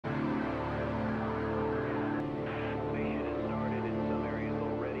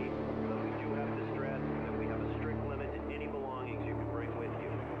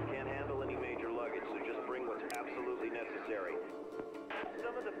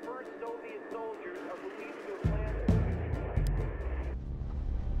Some of the first Soviet soldiers are believed to have landed.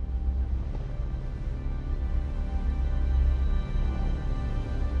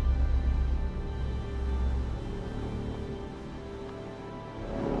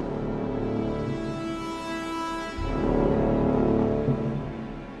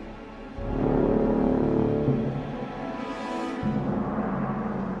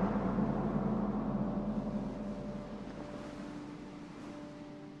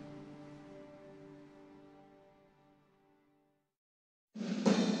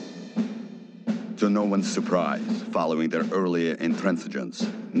 To no one's surprise, following their earlier intransigence,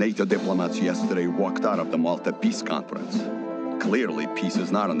 NATO diplomats yesterday walked out of the Malta Peace Conference. Clearly, peace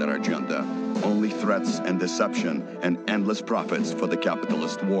is not on their agenda, only threats and deception and endless profits for the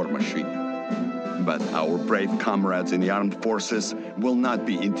capitalist war machine. But our brave comrades in the armed forces will not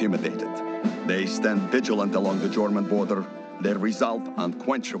be intimidated. They stand vigilant along the German border, their resolve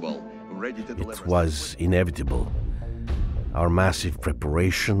unquenchable, ready to deliver... It was inevitable. Our massive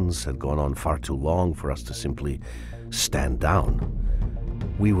preparations had gone on far too long for us to simply stand down.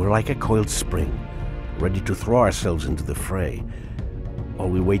 We were like a coiled spring, ready to throw ourselves into the fray. All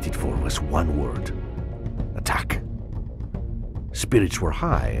we waited for was one word: attack. Spirits were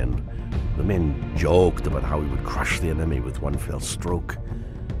high, and the men joked about how we would crush the enemy with one fell stroke.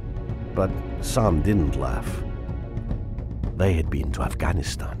 But some didn't laugh. They had been to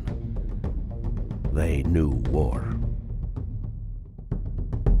Afghanistan. They knew war.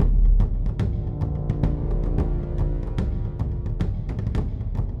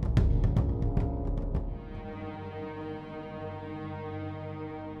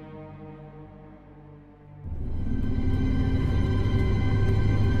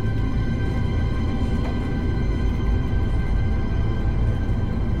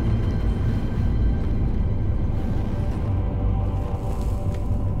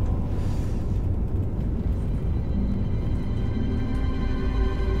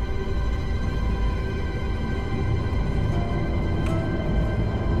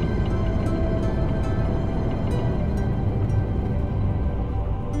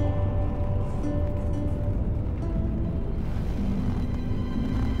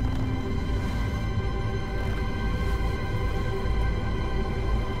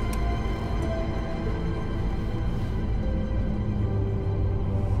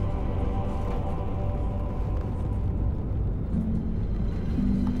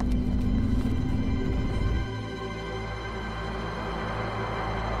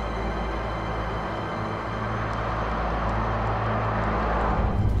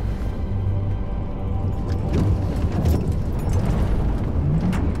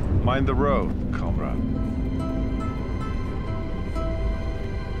 Mind the road, comrade.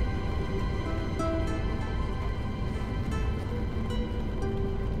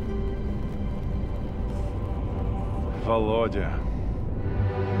 Volodya.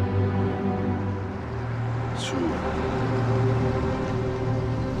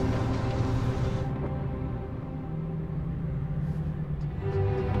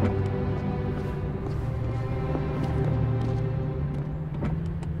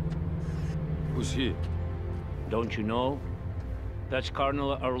 Who's he? Don't you know? That's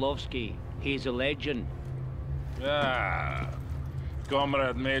Colonel Orlovsky. He's a legend. Ah,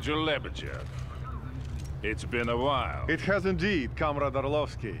 Comrade Major Lebedev. It's been a while. It has indeed, Comrade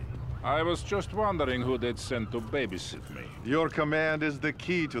Orlovsky. I was just wondering who they'd sent to babysit me. Your command is the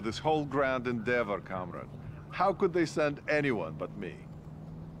key to this whole grand endeavor, comrade. How could they send anyone but me?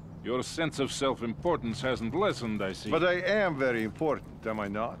 Your sense of self-importance hasn't lessened, I see. But I am very important, am I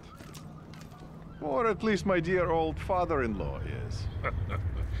not? Or at least my dear old father-in-law is.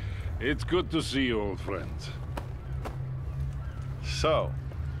 It's good to see you, old friend. So,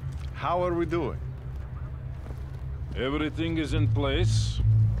 how are we doing? Everything is in place.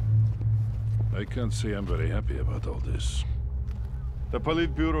 I can't say I'm very happy about all this. The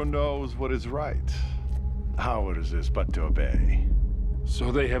Politburo knows what is right. Ours is but to obey.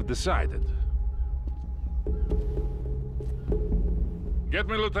 So they have decided. Get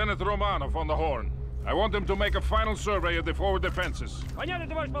me Lieutenant Romanov on the horn. I want him to make a final survey of the forward defenses. Понятно,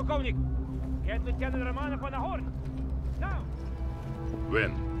 товарищ полковник. Get Lieutenant Romanov on the horn. Now.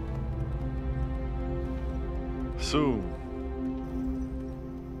 When? Soon.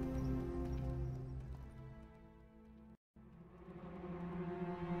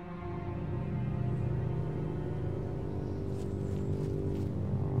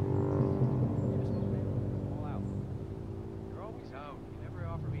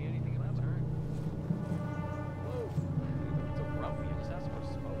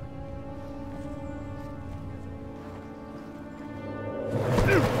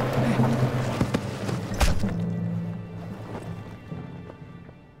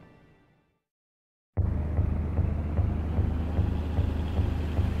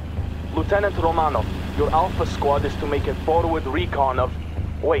 Lieutenant Romanov, your Alpha squad is to make a forward recon of...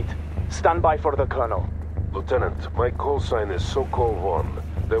 Wait, stand by for the Colonel. Lieutenant, my call sign is Sokol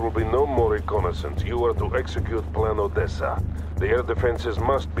 1. There will be no more reconnaissance. You are to execute Plan Odessa. The air defenses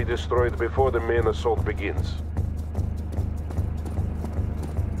must be destroyed before the main assault begins.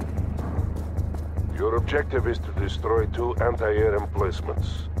 Your objective is to destroy 2 anti-air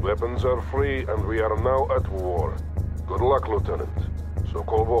emplacements. Weapons are free and we are now at war. Good luck, Lieutenant.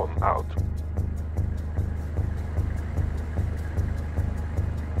 Sokol 1, out.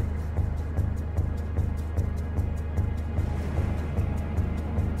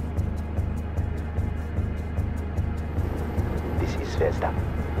 This is Zvezda.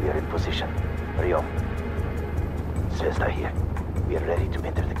 We are in position. Rio. Zvezda here. We are ready to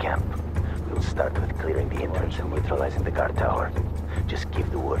enter the camp. We will start with clearing the entrance and neutralizing the guard tower. Just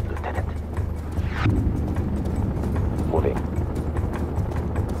give the word, Lieutenant. Moving.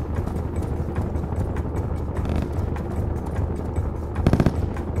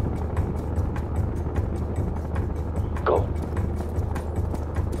 Go.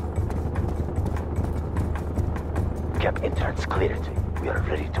 Camp entrance cleared. We are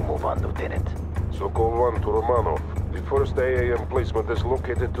ready to move on, Lieutenant. Sokol 1 to Romanov. The first AA emplacement is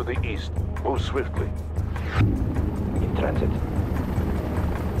located to the east. Move swiftly. In transit.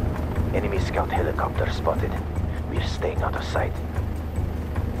 Enemy scout helicopter spotted. We are staying out of sight.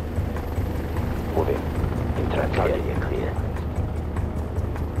 Moving. In transit. Area clear.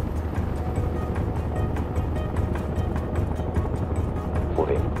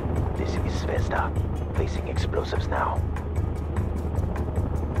 Moving. This is Zvezda. Placing explosives now.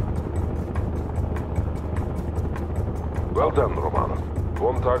 Well done, Romanov.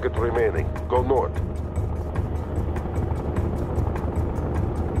 1 target remaining. Go north.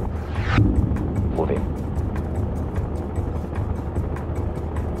 Moving.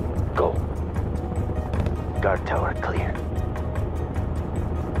 Go. Guard tower clear.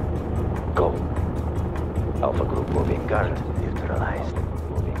 Go. Alpha group moving. Guard neutralized.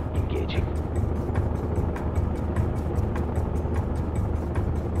 Moving. Engaging.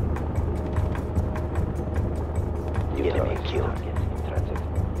 Enemy killed. In transit.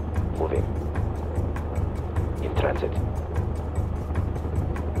 Moving. In transit.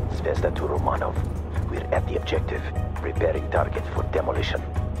 Zvezda to Romanov. We're at the objective. Preparing target for demolition.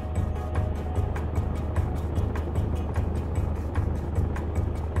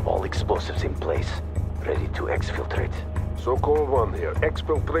 All explosives in place. Ready to exfiltrate. Sokol 1 here.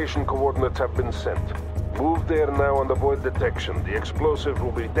 Exfiltration coordinates have been sent. Move there now and avoid detection. The explosive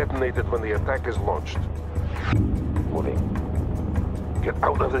will be detonated when the attack is launched. Moving. Get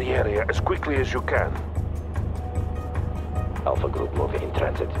out of the area as quickly as you can. Alpha group moving in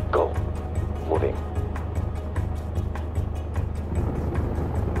transit. Go. Moving.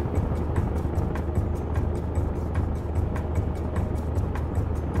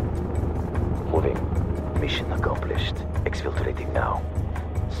 Moving. Mission accomplished. Exfiltrating now.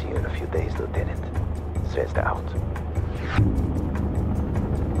 See you in a few days, Lieutenant. Zvezda out.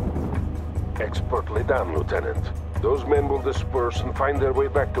 Expertly done, Lieutenant. Those men will disperse and find their way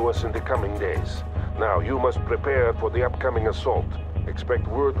back to us in the coming days. Now, you must prepare for the upcoming assault. Expect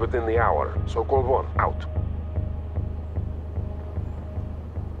word within the hour. Sokol 1, out.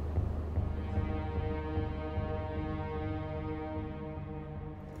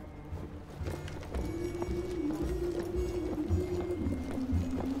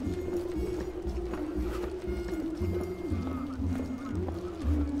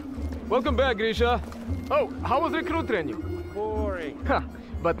 Welcome back, Grisha. Oh, how was recruit training? Boring. Ha,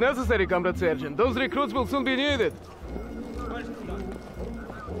 but necessary, Comrade Sergeant. Those recruits will soon be needed.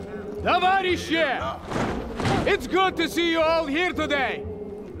 Товарищи! It's good to see you all here today.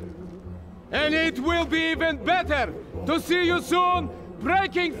 And it will be even better to see you soon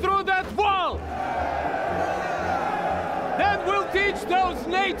breaking through that wall! Then we'll teach those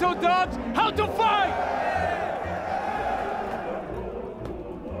NATO dogs how to fight!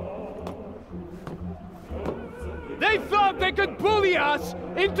 They thought they could bully us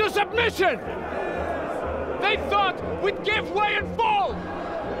into submission! They thought we'd give way and fall!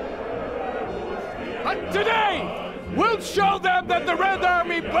 But today, we'll show them that the Red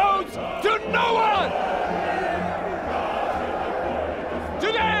Army bows to no one!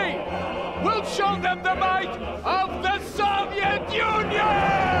 Today, we'll show them the might of the Soviet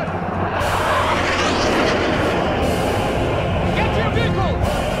Union! Get your vehicle!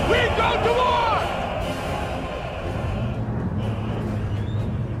 We go to war!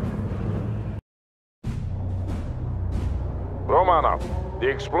 Romanov, the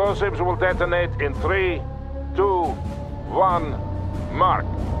explosives will detonate in 3, 2, 1, mark.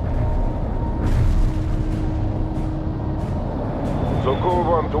 Sokol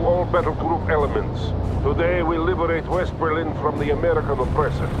 1 to all battle group elements. Today we liberate West Berlin from the American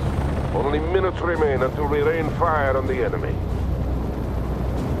oppressors. Only minutes remain until we rain fire on the enemy.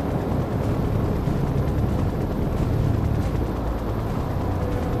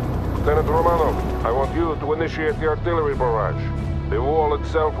 Lieutenant Romanov, I want you to initiate the artillery barrage. The wall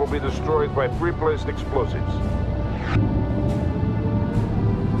itself will be destroyed by pre-placed explosives.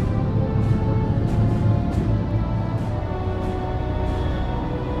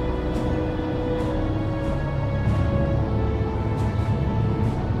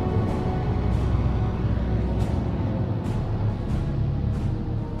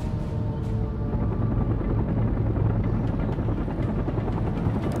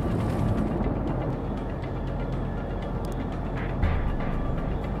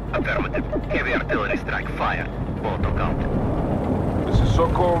 Affirmative. Heavy artillery strike fire. Auto count. This is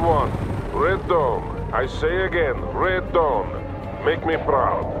Sokol 1. Red Dawn. I say again, Red Dawn. Make me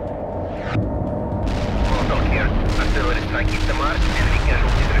proud. Auto here. Artillery strike hit the mark. Enemy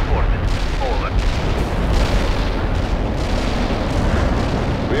casualties reported. Over.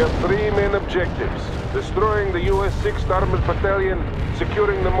 We have three main objectives. Destroying the U.S. 6th Armored Battalion,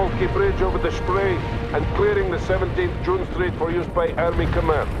 securing the Moltke Bridge over the Spree, and clearing the 17th June Street for use by Army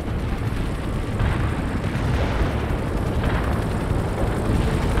Command.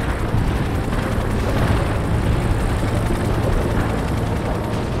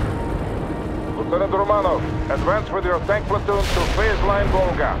 Lieutenant Romanov, advance with your tank platoon to phase line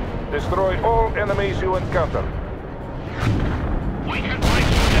Volga. Destroy all enemies you encounter. We can break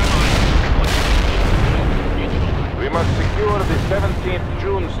through their lines. We must secure the 17th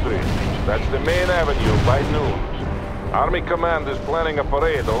June Street. That's the main avenue by noon. Army Command is planning a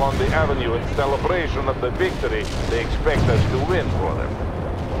parade along the avenue in celebration of the victory they expect us to win for them.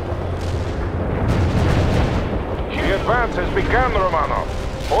 The advance has begun, Romanov.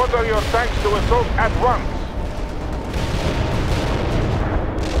 Order your tanks to assault at once.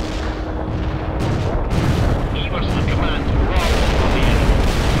 Everson command to roll on the enemy.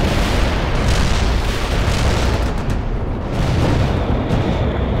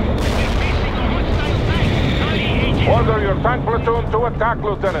 We're facing a hostile tank. Order your tank platoon to attack,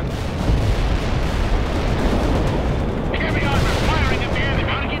 Lieutenant. Heavy armor firing at the enemy.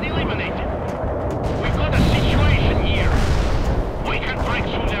 Target eliminated. We've got a situation here. We can break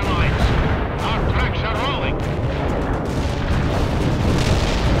through their lines. Our tracks are rolling.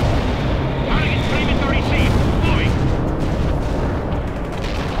 Target perimeter received. Moving.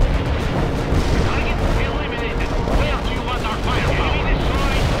 Target eliminated. Where do you want our firepower? Enemy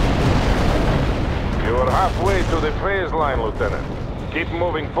destroyed. You are halfway to the phase line, Lieutenant. Keep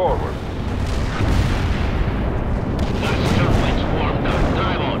moving forward. That's turbulence warmed up.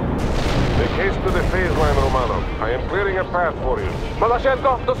 Drive on. Make haste to the phase line, Romanov. I am clearing a path for you.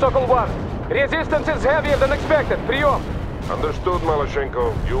 Maloshenko to Sokol 1. Resistance is heavier than expected. Прием. Understood,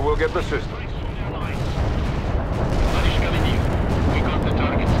 Maloshenko. You will get assistance. We got the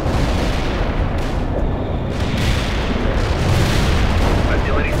target.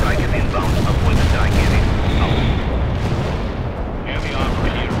 Artillery strike is inbound. Avoid the strike area. Out. Heavy armor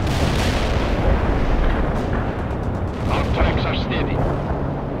here. Our tracks are steady.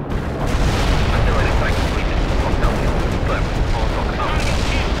 Artillery strike completed. On W. Clear. All talk out.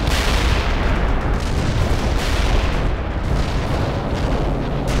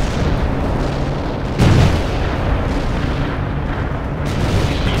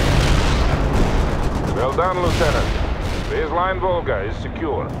 Well done, Lieutenant. Phase line Volga is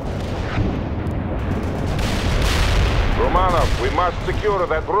secure. Romanov, we must secure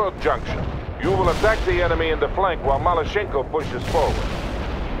that road junction. You will attack the enemy in the flank while Maloshenko pushes forward.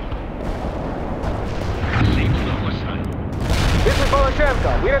 This is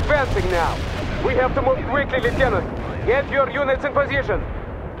Maloshenko. We're advancing now. We have to move quickly, Lieutenant. Get your units in position.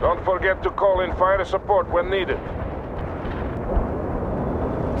 Don't forget to call in fire support when needed.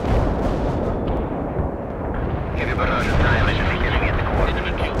 Heavy barrage of annihilation beginning at the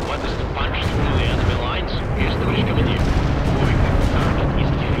coordinate. What is the punch through the enemy lines? Here's the wish coming in. Moving. Target is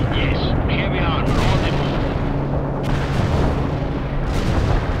defeated. Yes. Heavy armor on the move.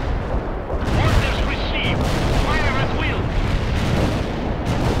 Orders received. Fire at will.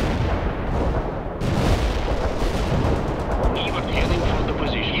 Evert heading for the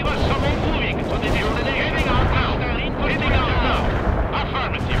position. Give us someone moving to the destination. Heading out now. Heading out now.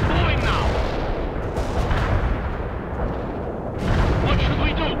 Affirmative. Moving now. What should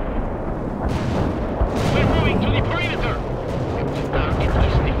we do?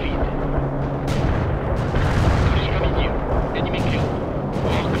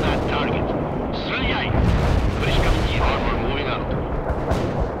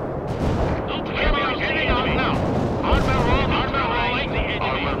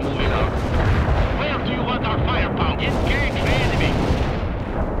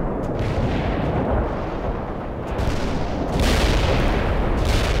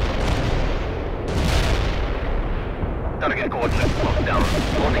 Target coordinates locked down.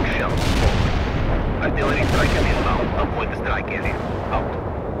 Loading shells. Artillery strike inbound. Avoid the strike area. Out.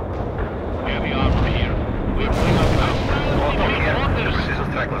 Heavy armor here. We're pulling up now. Molotov here. The precision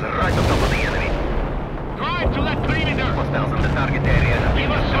strike was right on top of the enemy. Drive to that perimeter! Hostiles in the target area. Give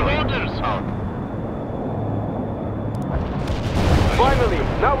us some orders! Out. Finally,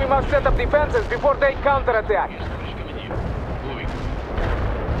 now we must set up defenses before they counterattack. Moving.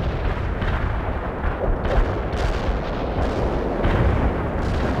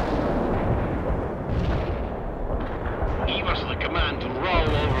 Give us the command to roll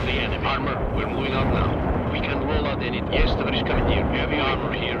over the enemy. Armor, we're moving out now. We can roll out any... Yes, the is coming here. Heavy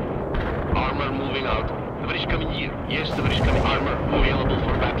armor here. Armor moving out. The is coming here. Yes, the is coming. Armor available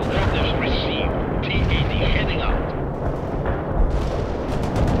for battle. Orders received. T-80 heading out.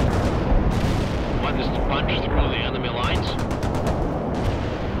 Want us to punch through the enemy lines?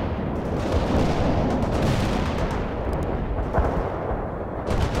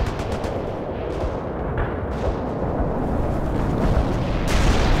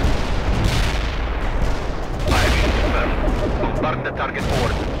 Bombard the target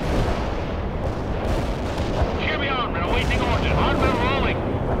board. Heavy armor awaiting orders. Armor rolling.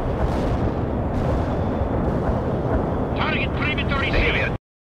 Target perimeter is